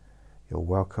happy, you're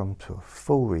welcome to a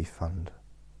full refund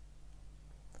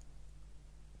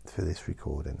for this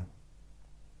recording.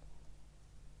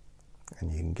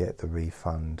 And you can get the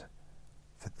refund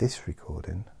for this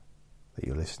recording that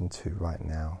you're listening to right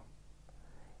now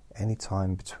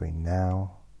anytime between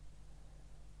now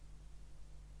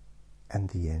and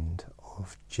the end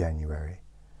of January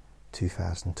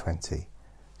 2020.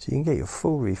 So you can get your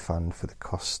full refund for the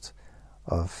cost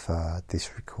of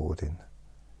this recording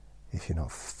if you're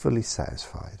not fully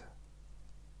satisfied.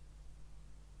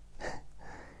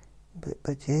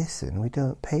 But Jason, we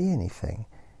don't pay anything.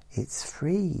 It's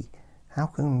free. How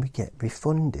can we get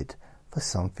refunded for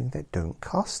something that don't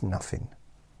cost nothing?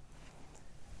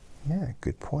 Yeah,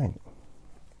 good point.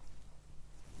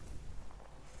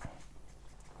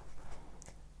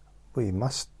 Well, you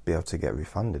must be able to get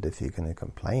refunded if you're going to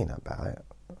complain about it.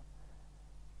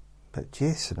 But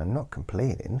Jason, I'm not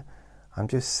complaining. I'm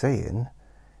just saying,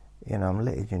 you know, I'm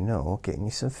letting you know, getting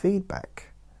you some feedback.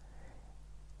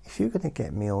 If you're going to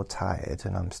get me all tired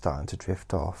and I'm starting to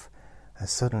drift off, and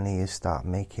suddenly you start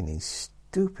making these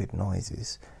stupid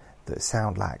noises that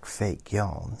sound like fake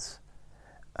yawns,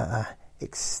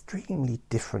 extremely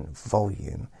different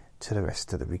volume to the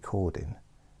rest of the recording,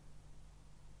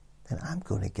 then I'm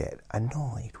going to get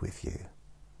annoyed with you.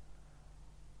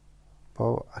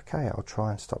 Well, okay, I'll try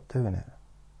and stop doing it.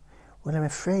 Well, I'm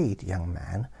afraid, young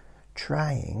man,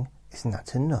 trying is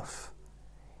not enough.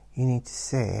 You need to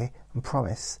say and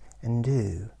promise and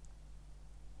do.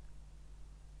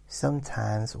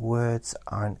 Sometimes words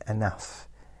aren't enough.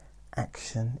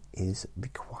 Action is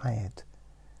required.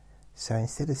 So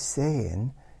instead of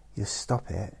saying you'll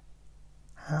stop it,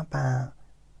 how about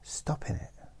stopping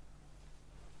it?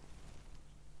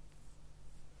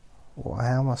 Well,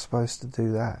 how am I supposed to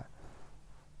do that?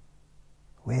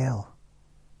 Well,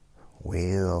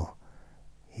 you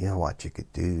know what you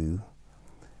could do.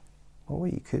 Well,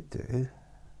 what you could do,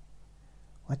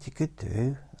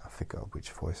 I forgot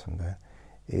which voice I'm doing,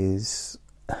 is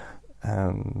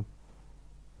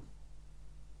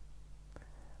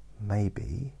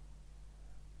maybe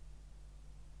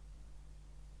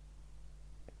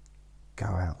go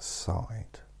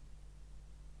outside.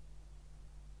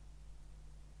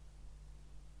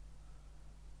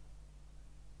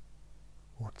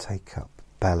 Or take up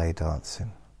ballet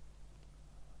dancing.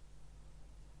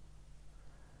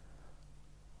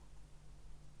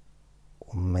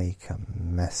 Or make a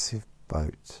massive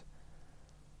boat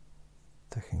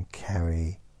that can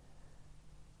carry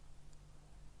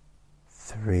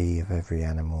 3 of every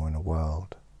animal in the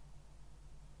world,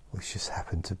 which just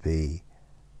happen to be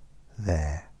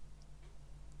there,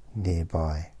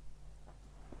 nearby,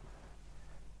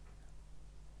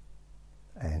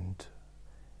 and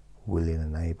willing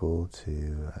and able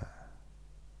to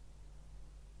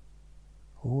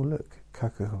oh look,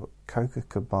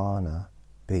 Copacabana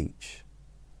Beach,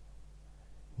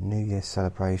 New Year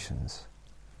celebrations,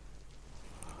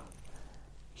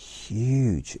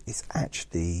 huge. It's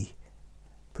actually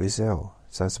Brazil,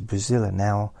 so it's Brazil, and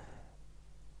now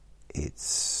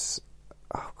it's,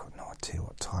 I've got no idea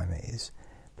what time it is,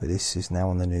 but this is now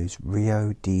on the news.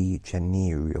 Rio de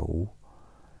Janeiro,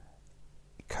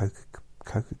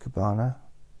 Copacabana.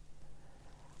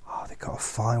 Oh, they got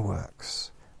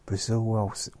fireworks. Brazil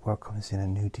welcomes in a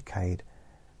new decade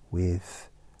with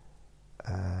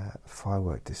a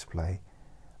firework display.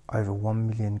 Over 1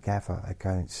 million gather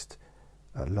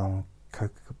along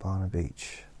Copacabana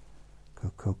Beach.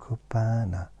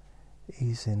 Copacabana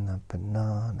is in a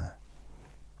banana.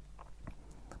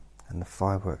 And the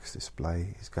fireworks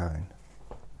display is going.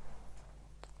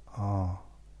 Oh.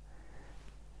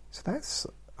 So that's,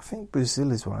 I think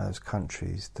Brazil is one of those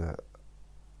countries that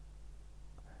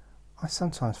I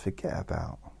sometimes forget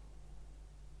about.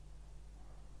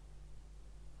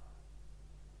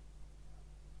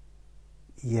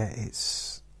 Yeah,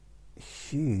 it's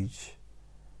huge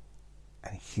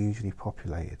and hugely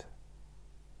populated.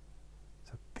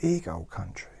 It's a big old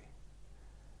country.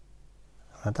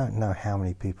 I don't know how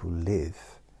many people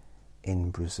live in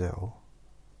Brazil.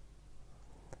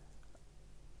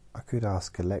 I could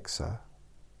ask Alexa,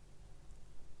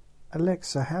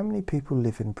 Alexa, how many people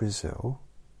live in Brazil?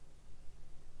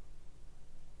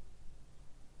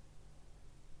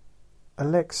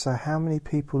 Alexa, how many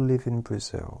people live in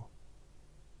Brazil?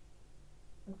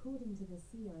 According to the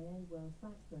CIA World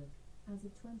Factbook, as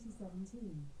of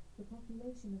 2017, the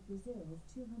population of Brazil is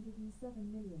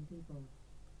 207 million people.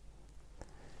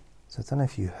 So I don't know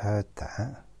if you heard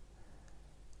that.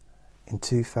 In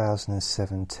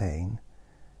 2017,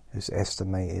 it was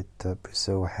estimated that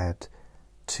Brazil had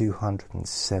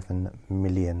 207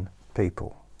 million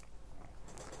people.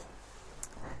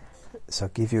 So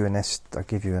I'll give you an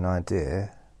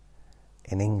idea.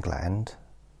 In England,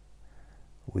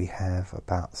 we have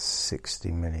about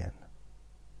 60 million.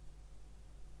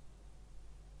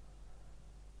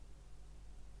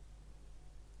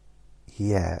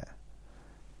 Yeah,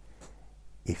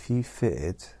 if you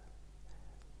fitted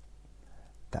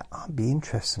that, I'd be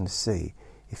interested to see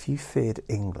if you fitted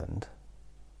England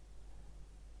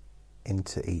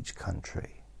into each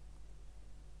country,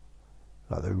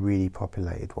 like the really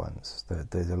populated ones.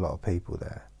 There's a lot of people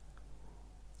there.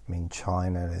 I mean,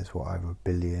 China, there's over 1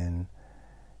 billion.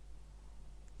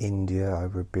 India,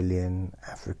 over 1 billion.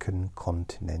 African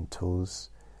continentals,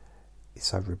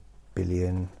 it's over 1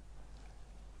 billion.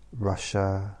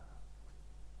 Russia,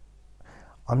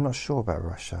 I'm not sure about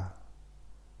Russia,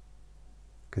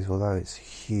 because although it's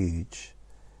huge,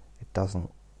 the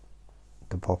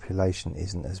population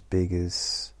isn't as big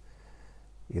as,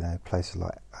 places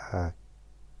like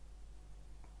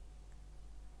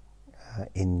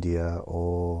India,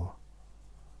 or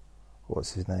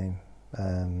what's his name?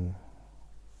 I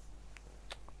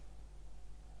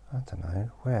don't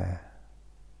know where.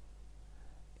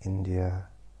 India,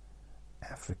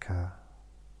 Africa,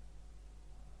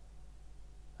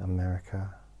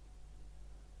 America,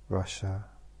 Russia.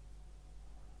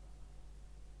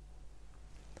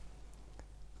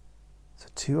 So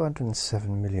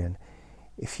 207 million.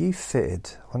 If you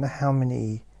fitted, I wonder how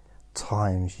many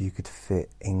times you could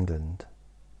fit England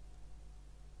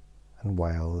and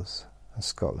Wales and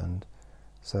Scotland.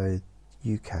 So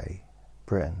UK,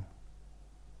 Britain,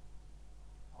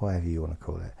 whatever you want to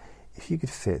call it. If you could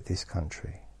fit this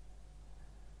country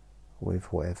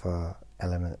with whatever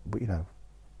element,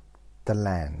 the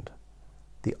land,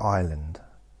 the island,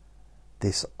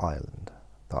 this island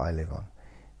that I live on,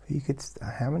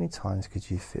 how many times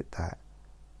could you fit that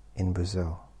in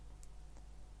Brazil?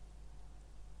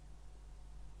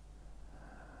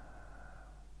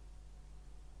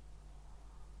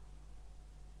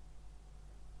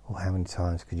 Or how many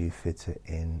times could you fit it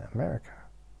in America?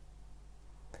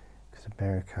 Because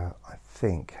America, I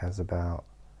think, has about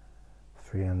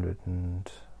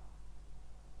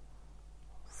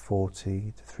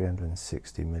 340 to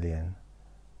 360 million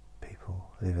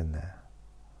people living there.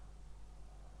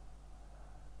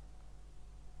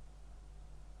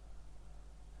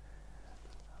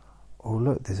 Oh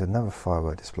look, there's another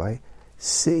firework display.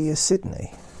 City of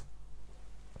Sydney.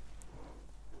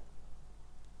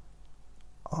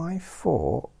 I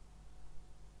thought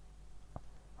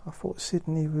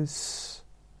Sydney was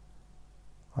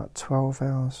like 12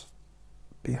 hours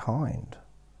behind,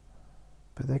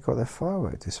 but they got their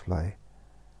firework display.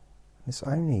 It's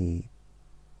only,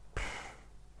 I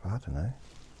don't know,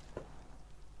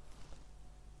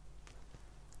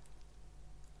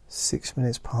 6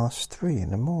 minutes past 3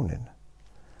 in the morning,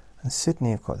 and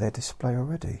Sydney have got their display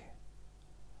already.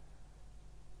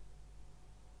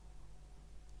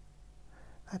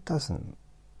 That doesn't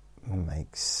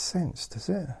make sense, does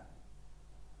it?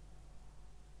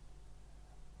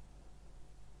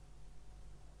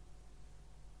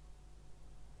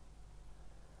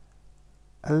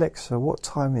 Alexa, what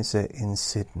time is it in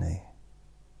Sydney?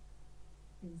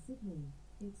 In Sydney,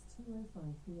 it's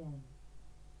 2:05 p.m.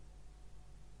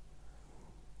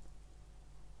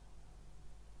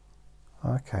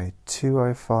 Okay,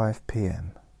 2:05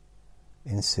 p.m.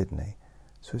 in Sydney.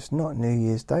 So it's not New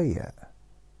Year's Day yet.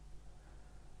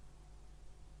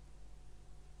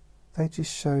 They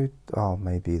just showed,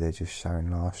 maybe they're just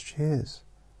showing last year's.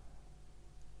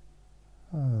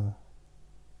 Oh.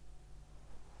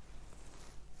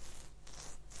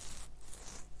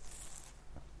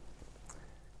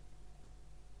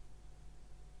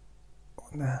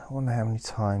 I wonder how many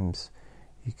times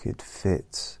you could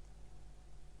fit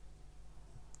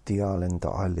the island that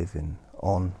I live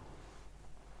on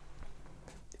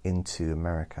into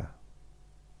America.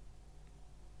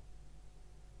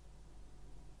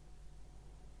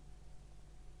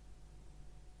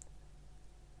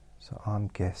 So I'm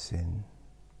guessing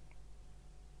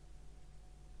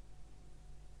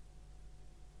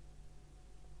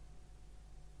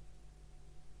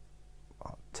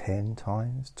 10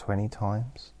 times, 20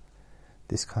 times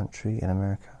this country in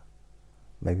America,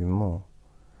 maybe more.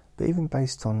 But even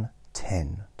based on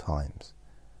 10 times,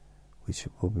 which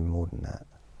will be more than that,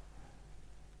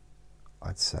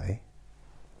 I'd say,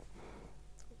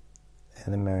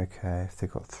 in America, if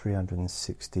they've got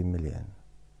 360 million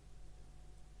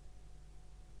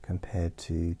compared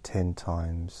to 10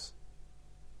 times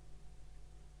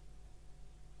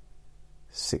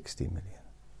 60 million,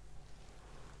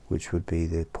 which would be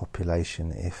the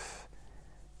population if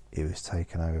it was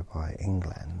taken over by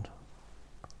England,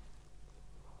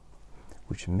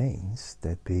 which means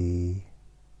there'd be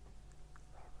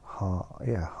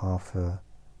half a...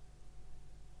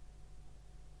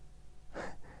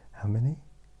 How many?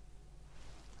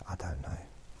 I don't know.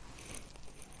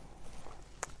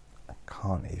 I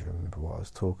can't even remember what I was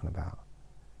talking about.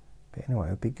 But anyway,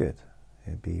 it would be good.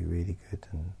 It would be really good,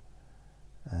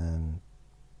 and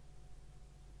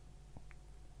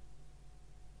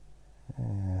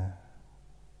yeah.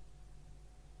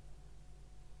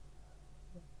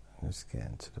 I'm just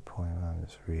getting to the point where I'm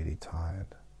just really tired.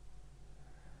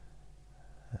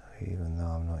 Even though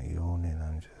I'm not yawning,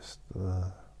 I'm just...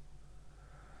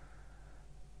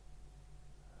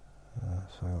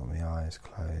 so I got my eyes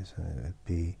closed, and it'd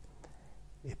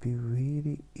be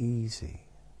really easy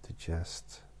to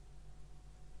just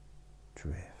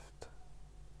drift.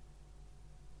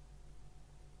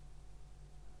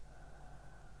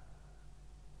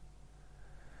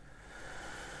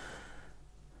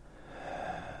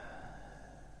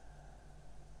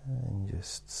 And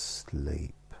just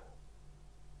sleep.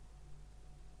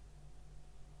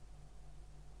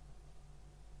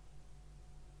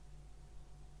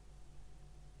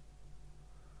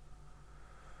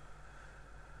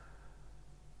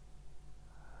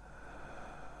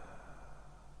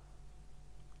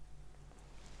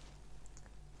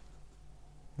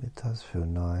 It does feel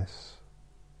nice.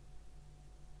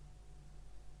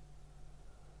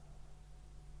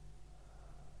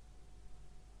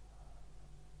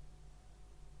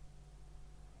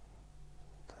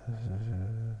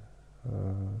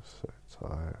 Oh, so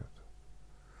tired.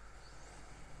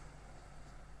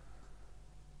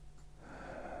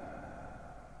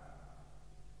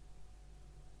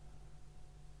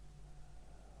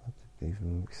 That didn't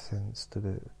even make sense, did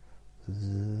it?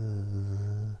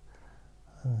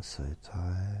 I'm so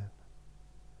tired.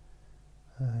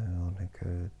 I want to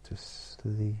go to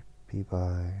sleepy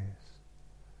eyes.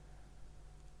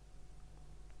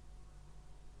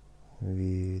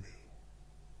 Really.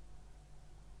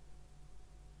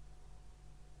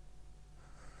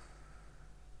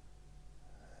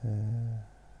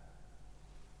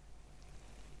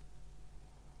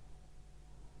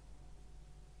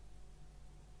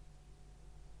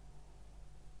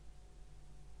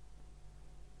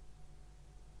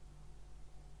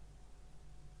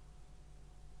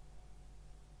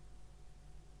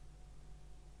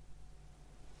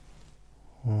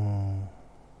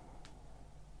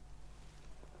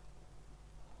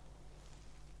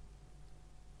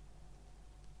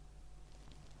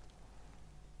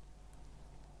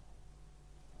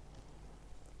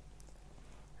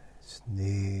 It's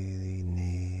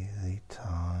nearly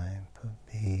time for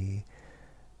me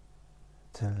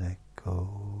to let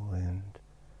go and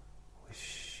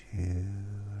wish you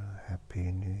a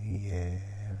happy new year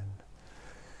and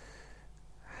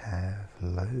have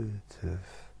loads of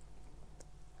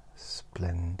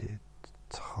splendid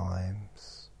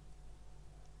times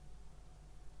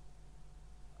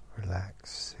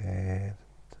relaxing,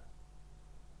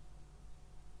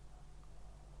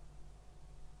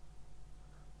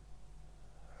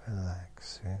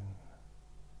 relaxing,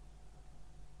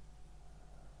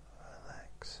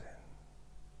 relaxing.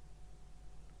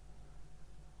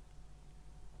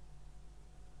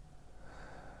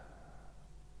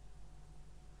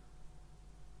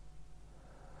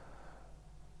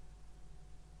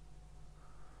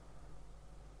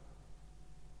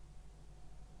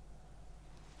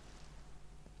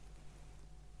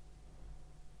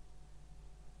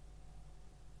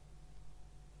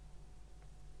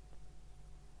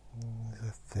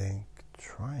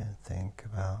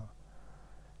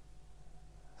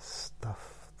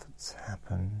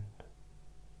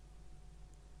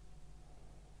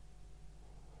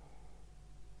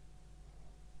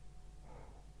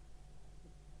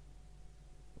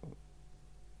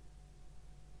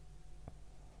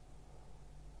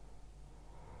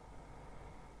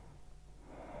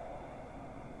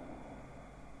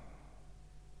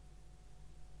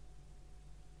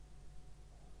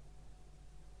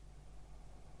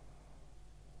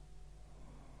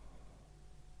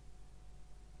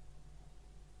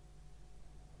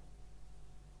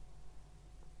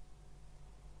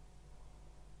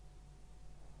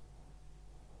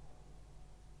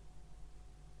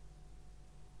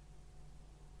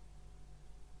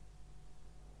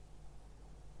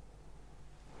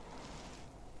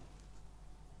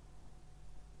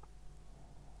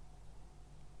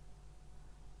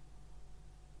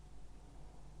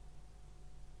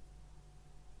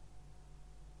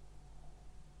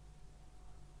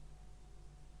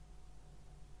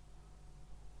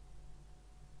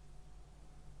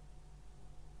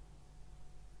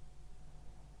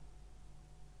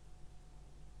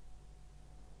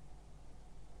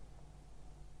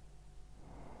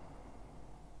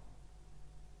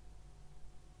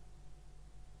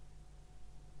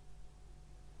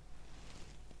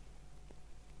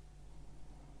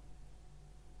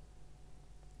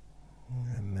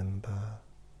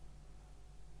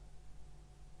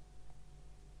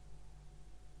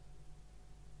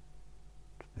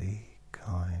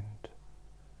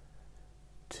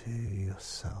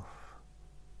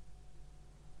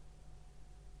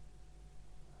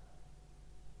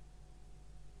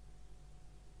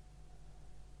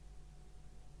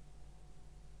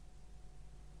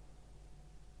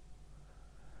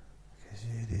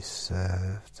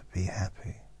 deserve to be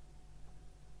happy.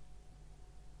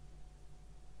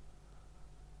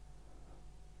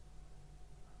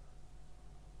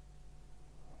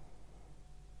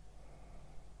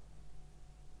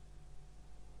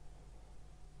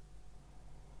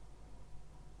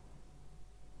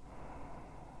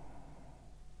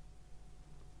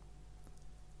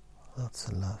 Lots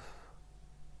of love.